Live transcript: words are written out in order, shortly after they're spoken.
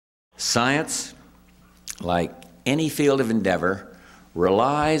Science, like any field of endeavor,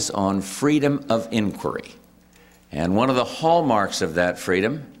 relies on freedom of inquiry. And one of the hallmarks of that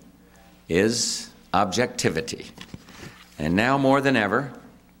freedom is objectivity. And now more than ever,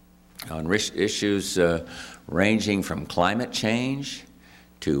 on issues ranging from climate change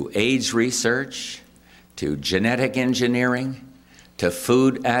to AIDS research to genetic engineering to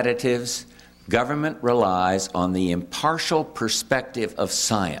food additives, government relies on the impartial perspective of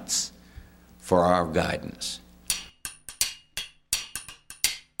science for our guidance.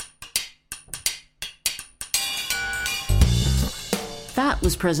 That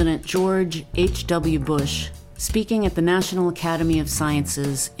was President George H.W. Bush speaking at the National Academy of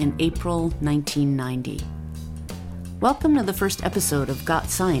Sciences in April 1990. Welcome to the first episode of Got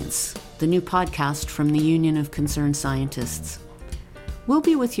Science, the new podcast from the Union of Concerned Scientists. We'll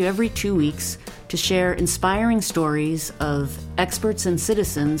be with you every 2 weeks to share inspiring stories of experts and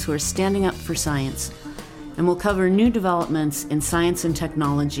citizens who are standing up for science, and we'll cover new developments in science and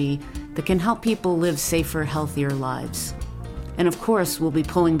technology that can help people live safer, healthier lives. And of course, we'll be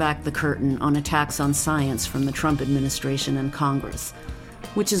pulling back the curtain on attacks on science from the Trump administration and Congress,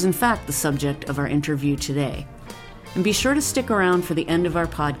 which is in fact the subject of our interview today. And be sure to stick around for the end of our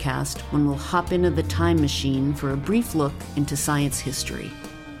podcast when we'll hop into the time machine for a brief look into science history.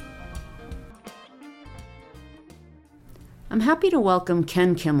 I'm happy to welcome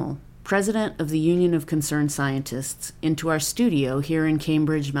Ken Kimmel, President of the Union of Concerned Scientists, into our studio here in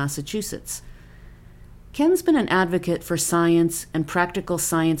Cambridge, Massachusetts. Ken's been an advocate for science and practical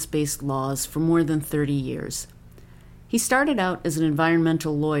science-based laws for more than 30 years. He started out as an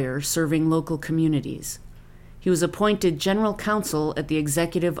environmental lawyer serving local communities. He was appointed General Counsel at the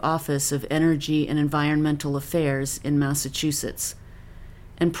Executive Office of Energy and Environmental Affairs in Massachusetts.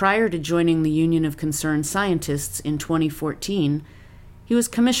 And prior to joining the Union of Concerned Scientists in 2014, he was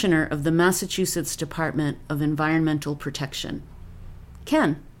Commissioner of the Massachusetts Department of Environmental Protection.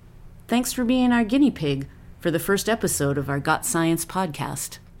 Ken, thanks for being our guinea pig for the first episode of our Got Science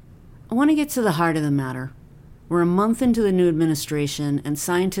podcast. I want to get to the heart of the matter. We're a month into the new administration, and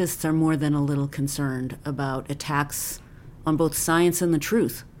scientists are more than a little concerned about attacks on both science and the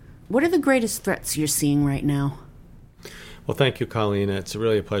truth. What are the greatest threats you're seeing right now? Well, thank you, Colleen. It's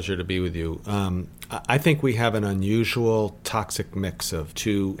really a pleasure to be with you. I think we have an unusual toxic mix of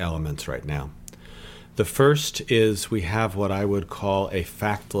two elements right now. The first is we have what I would call a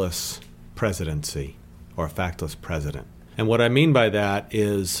factless presidency, or a factless president. And what I mean by that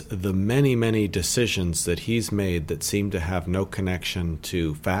is the many, many decisions that he's made that seem to have no connection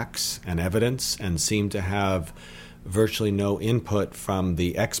to facts and evidence and seem to have virtually no input from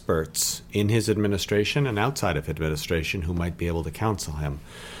the experts in his administration and outside of administration who might be able to counsel him.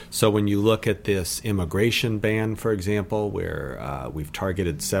 So when you look at this immigration ban, for example, where we've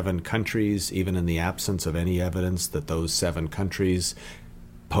targeted 7 countries, even in the absence of any evidence that those 7 countries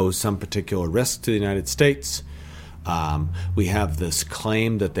pose some particular risk to the United States, we have this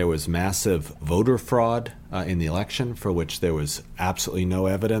claim that there was massive voter fraud in the election for which there was absolutely no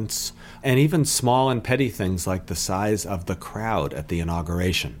evidence, and even small and petty things like the size of the crowd at the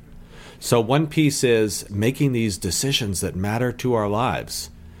inauguration. So one piece is making these decisions that matter to our lives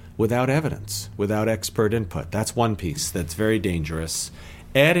without evidence, without expert input. That's one piece that's very dangerous.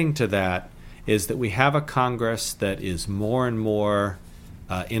 Adding to that is that we have a Congress that is more and more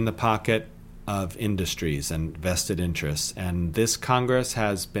in the pocket of industries and vested interests. And this Congress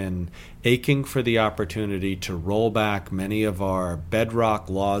has been aching for the opportunity to roll back many of our bedrock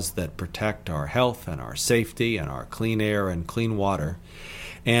laws that protect our health and our safety and our clean air and clean water.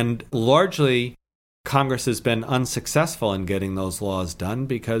 And largely, Congress has been unsuccessful in getting those laws done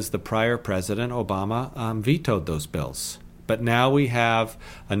because the prior president, Obama, vetoed those bills. But now we have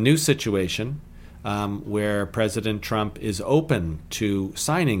a new situation where President Trump is open to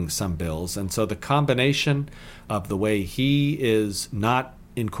signing some bills. And so the combination of the way he is not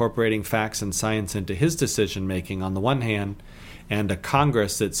incorporating facts and science into his decision-making on the one hand, and a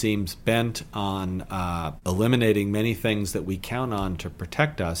Congress that seems bent on eliminating many things that we count on to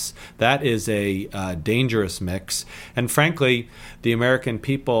protect us, that is a dangerous mix. And frankly, the American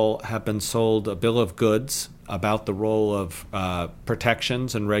people have been sold a bill of goods about the role of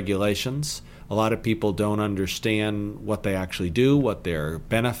protections and regulations. A lot of people don't understand what they actually do, what their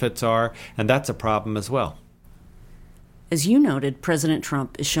benefits are, and that's a problem as well. As you noted, President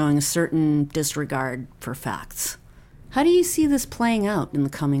Trump is showing a certain disregard for facts. How do you see this playing out in the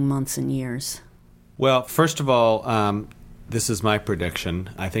coming months and years? Well, first of all, this is my prediction.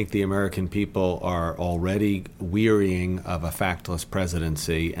 I think the American people are already wearying of a factless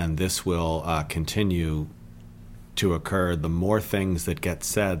presidency, and this will continue to occur, the more things that get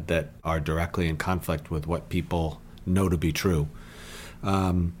said that are directly in conflict with what people know to be true.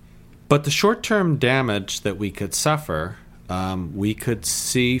 But the short-term damage that we could suffer, we could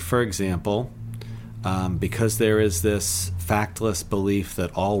see, for example, because there is this factless belief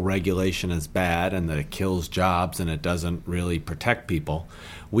that all regulation is bad and that it kills jobs and it doesn't really protect people,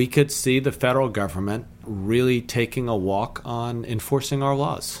 we could see the federal government really taking a walk on enforcing our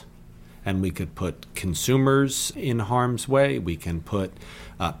laws. And we could put consumers in harm's way. We can put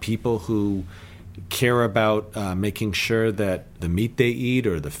people who care about making sure that the meat they eat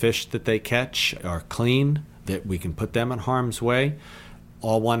or the fish that they catch are clean, that we can put them in harm's way.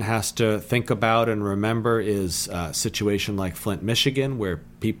 All one has to think about and remember is a situation like Flint, Michigan, where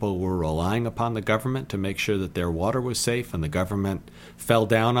people were relying upon the government to make sure that their water was safe, and the government fell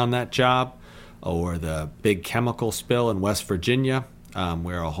down on that job, or the big chemical spill in West Virginia,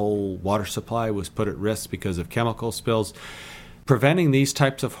 where a whole water supply was put at risk because of chemical spills. Preventing these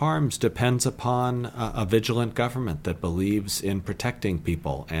types of harms depends upon a vigilant government that believes in protecting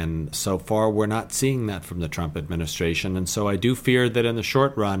people. And so far, we're not seeing that from the Trump administration. And so I do fear that in the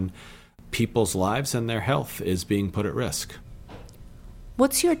short run, people's lives and their health is being put at risk.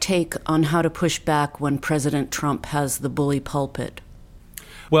 What's your take on how to push back when President Trump has the bully pulpit?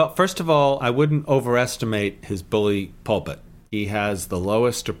 Well, first of all, I wouldn't overestimate his bully pulpit. He has the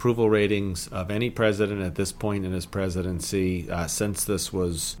lowest approval ratings of any president at this point in his presidency since this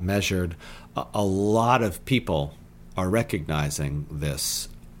was measured. A lot of people are recognizing this.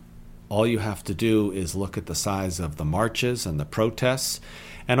 All you have to do is look at the size of the marches and the protests,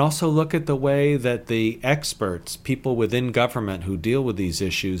 and also look at the way that the experts, people within government who deal with these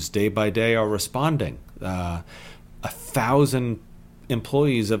issues day by day, are responding. 1,000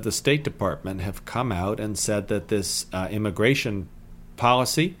 employees of the State Department have come out and said that this immigration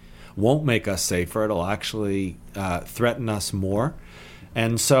policy won't make us safer. It'll actually threaten us more.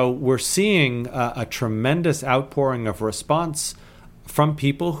 And so we're seeing a tremendous outpouring of response from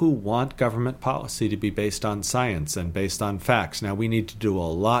people who want government policy to be based on science and based on facts. Now, we need to do a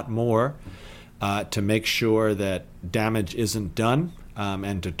lot more to make sure that damage isn't done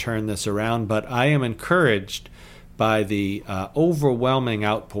and to turn this around. But I am encouraged by the overwhelming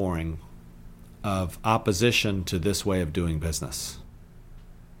outpouring of opposition to this way of doing business.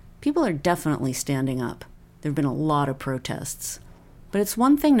 People are definitely standing up. There have been a lot of protests. But it's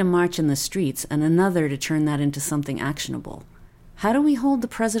one thing to march in the streets and another to turn that into something actionable. How do we hold the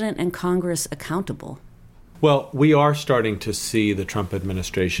president and Congress accountable? Well, we are starting to see the Trump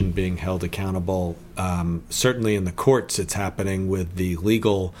administration being held accountable. Certainly in the courts, it's happening with the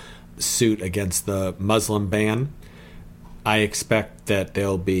legal suit against the Muslim ban. I expect that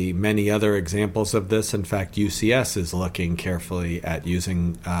there'll be many other examples of this. In fact, UCS is looking carefully at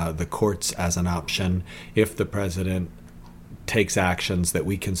using the courts as an option if the president takes actions that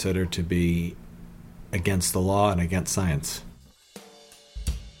we consider to be against the law and against science.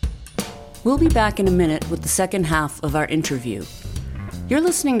 We'll be back in a minute with the second half of our interview. You're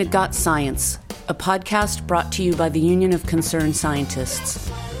listening to Got Science, a podcast brought to you by the Union of Concerned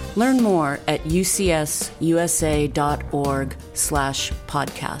Scientists. Learn more at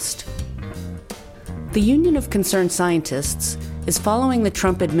ucsusa.org/podcast. The Union of Concerned Scientists is following the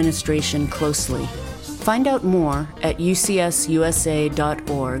Trump administration closely. Find out more at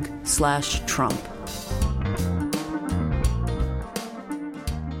ucsusa.org/Trump.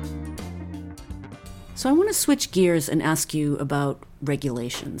 So I want to switch gears and ask you about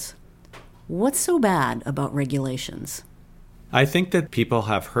regulations. What's so bad about regulations? I think that people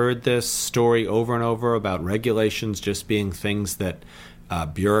have heard this story over and over about regulations just being things that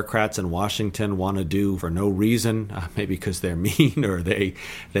bureaucrats in Washington want to do for no reason, maybe because they're mean or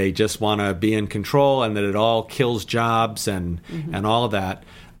they just want to be in control, and that it all kills jobs and all of that.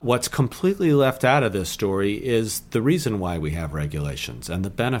 What's completely left out of this story is the reason why we have regulations and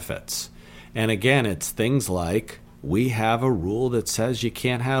the benefits. And again, it's things like we have a rule that says you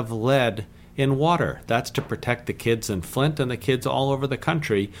can't have lead in water. That's to protect the kids in Flint and the kids all over the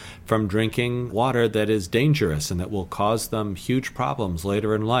country from drinking water that is dangerous and that will cause them huge problems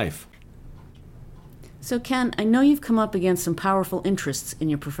later in life. So Ken, I know you've come up against some powerful interests in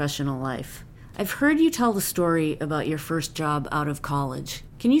your professional life. I've heard you tell the story about your first job out of college.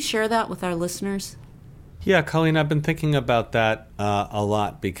 Can you share that with our listeners? Yeah, Colleen, I've been thinking about that a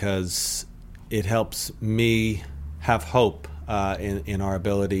lot because it helps me have hope in our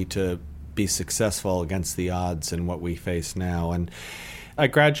ability to be successful against the odds in what we face now. And I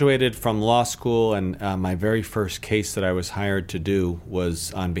graduated from law school, and my very first case that I was hired to do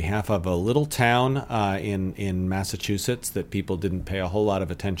was on behalf of a little town in Massachusetts that people didn't pay a whole lot of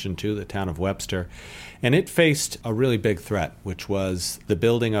attention to, the town of Webster. And it faced a really big threat, which was the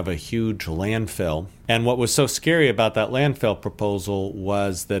building of a huge landfill. And what was so scary about that landfill proposal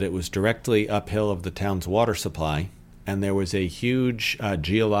was that it was directly uphill of the town's water supply. And there was a huge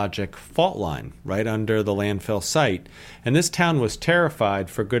geologic fault line right under the landfill site. And this town was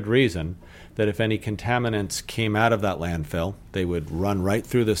terrified, for good reason, that if any contaminants came out of that landfill, they would run right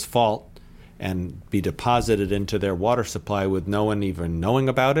through this fault and be deposited into their water supply with no one even knowing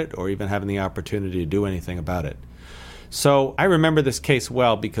about it or even having the opportunity to do anything about it. So I remember this case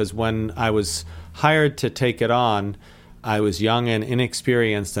well because when I was hired to take it on, I was young and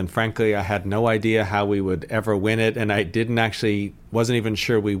inexperienced, and frankly, I had no idea how we would ever win it, and I wasn't even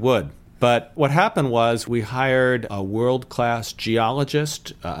sure we would. But what happened was we hired a world-class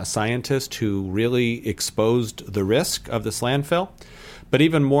geologist, a scientist who really exposed the risk of this landfill. But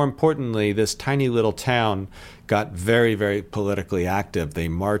even more importantly, this tiny little town got very, very politically active. They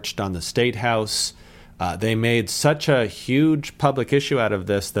marched on the State House. They made such a huge public issue out of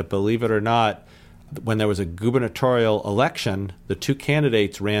this that, believe it or not, when there was a gubernatorial election, the two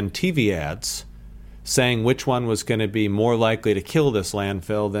candidates ran TV ads saying which one was going to be more likely to kill this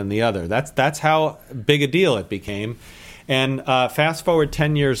landfill than the other. That's how big a deal it became. And fast forward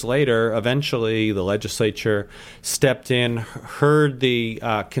 10 years later, eventually the legislature stepped in, heard the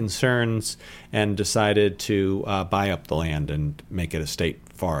concerns, and decided to buy up the land and make it a state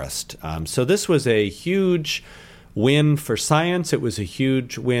forest. So this was a huge win for science. It was a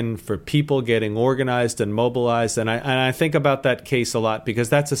huge win for people getting organized and mobilized. And I think about that case a lot because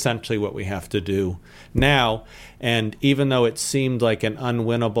that's essentially what we have to do now. And even though it seemed like an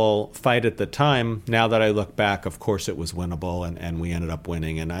unwinnable fight at the time, now that I look back, of course it was winnable, and we ended up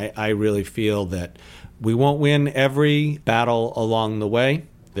winning. And I really feel that we won't win every battle along the way.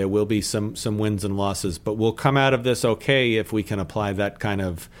 There will be some wins and losses, but we'll come out of this okay if we can apply that kind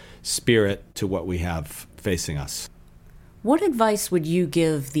of spirit to what we have facing us. What advice would you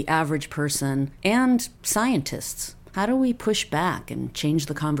give the average person and scientists? How do we push back and change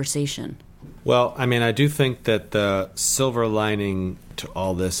the conversation? Well, I do think that the silver lining to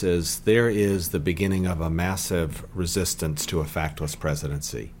all this is there is the beginning of a massive resistance to a factless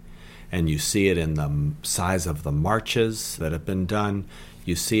presidency. And you see it in the size of the marches that have been done.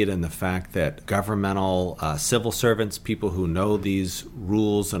 You see it in the fact that governmental civil servants, people who know these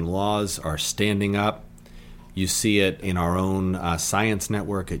rules and laws, are standing up. You see it in our own science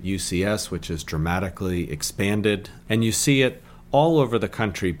network at UCS, which is dramatically expanded. And you see it all over the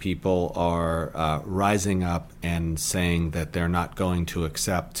country. People are rising up and saying that they're not going to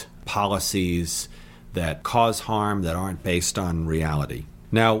accept policies that cause harm, that aren't based on reality.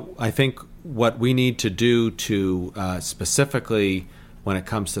 Now, I think what we need to do to specifically when it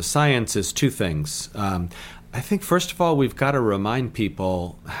comes to science is two things. I think, first of all, we've got to remind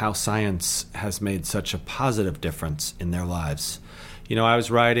people how science has made such a positive difference in their lives. I was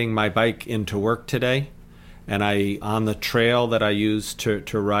riding my bike into work today, and on the trail that I used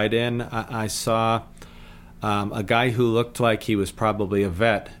to ride in, I saw a guy who looked like he was probably a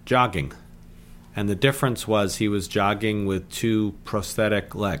vet jogging. And the difference was he was jogging with two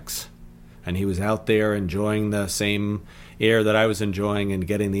prosthetic legs. And he was out there enjoying the same air that I was enjoying and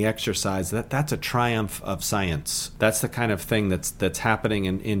getting the exercise. That's a triumph of science. That's the kind of thing that's happening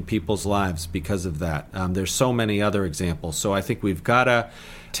in people's lives because of that. There's so many other examples. So I think we've got to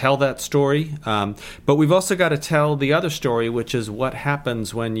tell that story. But we've also got to tell the other story, which is what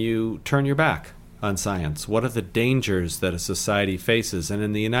happens when you turn your back on science. What are the dangers that a society faces? And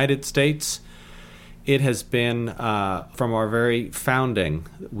in the United States, it has been, from our very founding,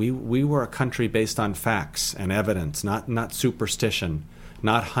 we were a country based on facts and evidence, not superstition,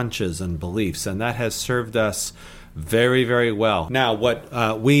 not hunches and beliefs, and that has served us very, very well. Now,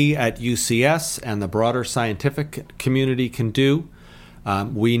 what we at UCS and the broader scientific community can do,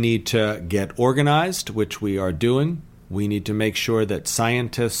 we need to get organized, which we are doing. We need to make sure that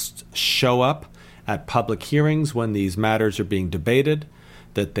scientists show up at public hearings when these matters are being debated,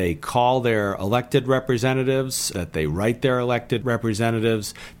 that they call their elected representatives, that they write their elected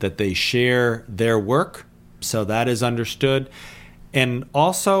representatives, that they share their work, so that is understood. And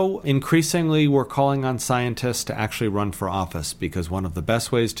also, increasingly, we're calling on scientists to actually run for office, because one of the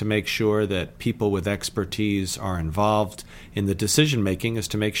best ways to make sure that people with expertise are involved in the decision-making is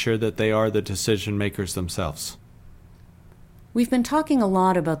to make sure that they are the decision-makers themselves. We've been talking a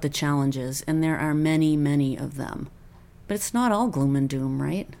lot about the challenges, and there are many, many of them. But it's not all gloom and doom,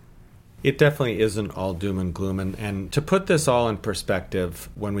 right? It definitely isn't all doom and gloom. And to put this all in perspective,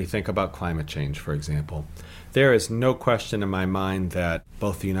 when we think about climate change, for example, there is no question in my mind that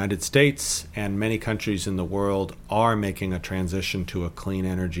both the United States and many countries in the world are making a transition to a clean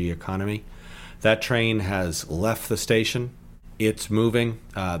energy economy. That train has left the station. It's moving.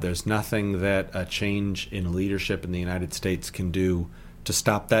 There's nothing that a change in leadership in the United States can do to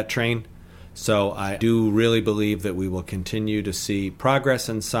stop that train. So I do really believe that we will continue to see progress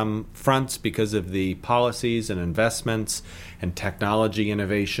in some fronts because of the policies and investments and technology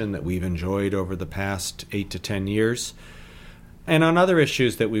innovation that we've enjoyed over the past 8 to 10 years. And on other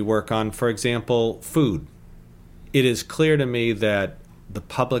issues that we work on, for example, food. It is clear to me that the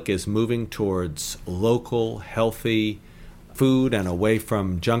public is moving towards local, healthy food and away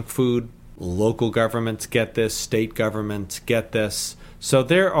from junk food. Local governments get this, state governments get this. So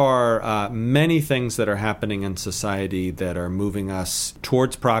there are many things that are happening in society that are moving us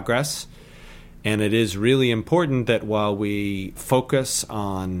towards progress. And it is really important that while we focus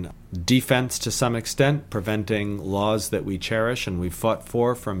on defense to some extent, preventing laws that we cherish and we've fought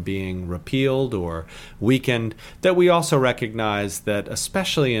for from being repealed or weakened, that we also recognize that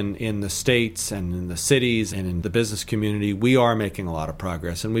especially in the states and in the cities and in the business community, we are making a lot of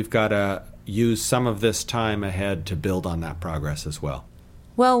progress. And we've got to use some of this time ahead to build on that progress as well.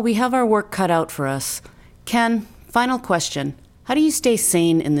 Well, we have our work cut out for us. Ken, final question. How do you stay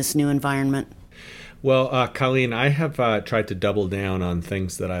sane in this new environment? Well, Colleen, I have tried to double down on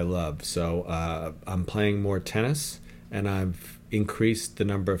things that I love. So I'm playing more tennis, and I've increased the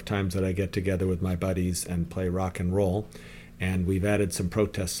number of times that I get together with my buddies and play rock and roll. And we've added some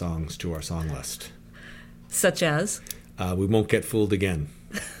protest songs to our song list. Such as? We Won't Get Fooled Again.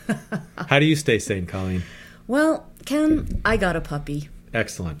 How do you stay sane, Colleen? Well, Ken, I got a puppy.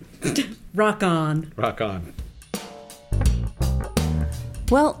 Excellent. Rock on. Rock on.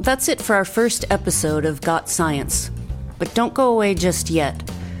 Well, that's it for our first episode of Got Science. But don't go away just yet.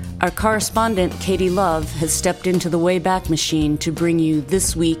 Our correspondent, Katie Love, has stepped into the Wayback Machine to bring you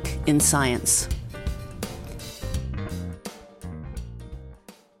This Week in Science.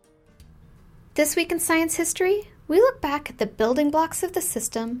 This week in science history, we look back at the building blocks of the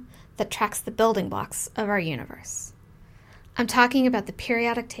system that tracks the building blocks of our universe. I'm talking about the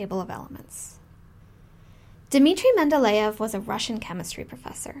periodic table of elements. Dmitry Mendeleev was a Russian chemistry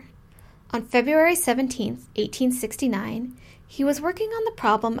professor. On February 17, 1869, he was working on the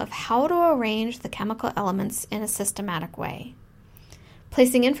problem of how to arrange the chemical elements in a systematic way.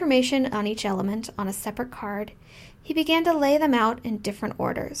 Placing information on each element on a separate card, he began to lay them out in different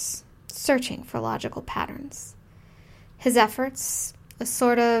orders, searching for logical patterns. His efforts, a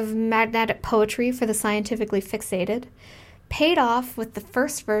sort of magnetic poetry for the scientifically fixated, paid off with the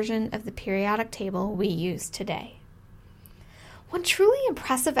first version of the periodic table we use today. One truly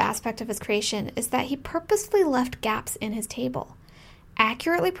impressive aspect of his creation is that he purposefully left gaps in his table,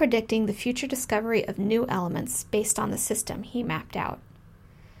 accurately predicting the future discovery of new elements based on the system he mapped out.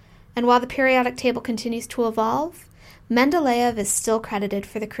 And while the periodic table continues to evolve, Mendeleev is still credited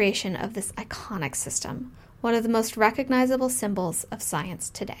for the creation of this iconic system, one of the most recognizable symbols of science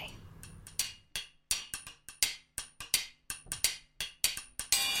today.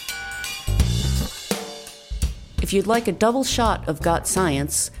 If you'd like a double shot of Got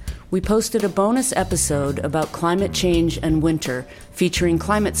Science, we posted a bonus episode about climate change and winter featuring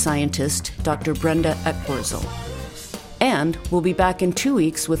climate scientist Dr. Brenda Ekwurzel. And we'll be back in 2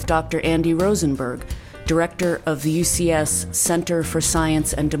 weeks with Dr. Andy Rosenberg, director of the UCS Center for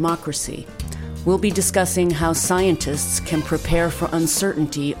Science and Democracy. We'll be discussing how scientists can prepare for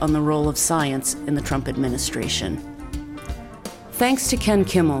uncertainty on the role of science in the Trump administration. Thanks to Ken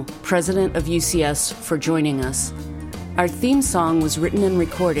Kimmel, president of UCS, for joining us. Our theme song was written and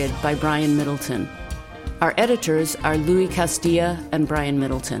recorded by Brian Middleton. Our editors are Louis Castilla and Brian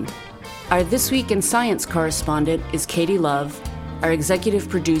Middleton. Our This Week in Science correspondent is Katie Love. Our executive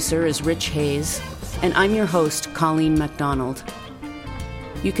producer is Rich Hayes. And I'm your host, Colleen MacDonald.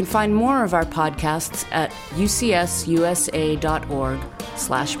 You can find more of our podcasts at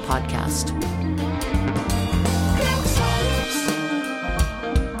ucsusa.org/podcast.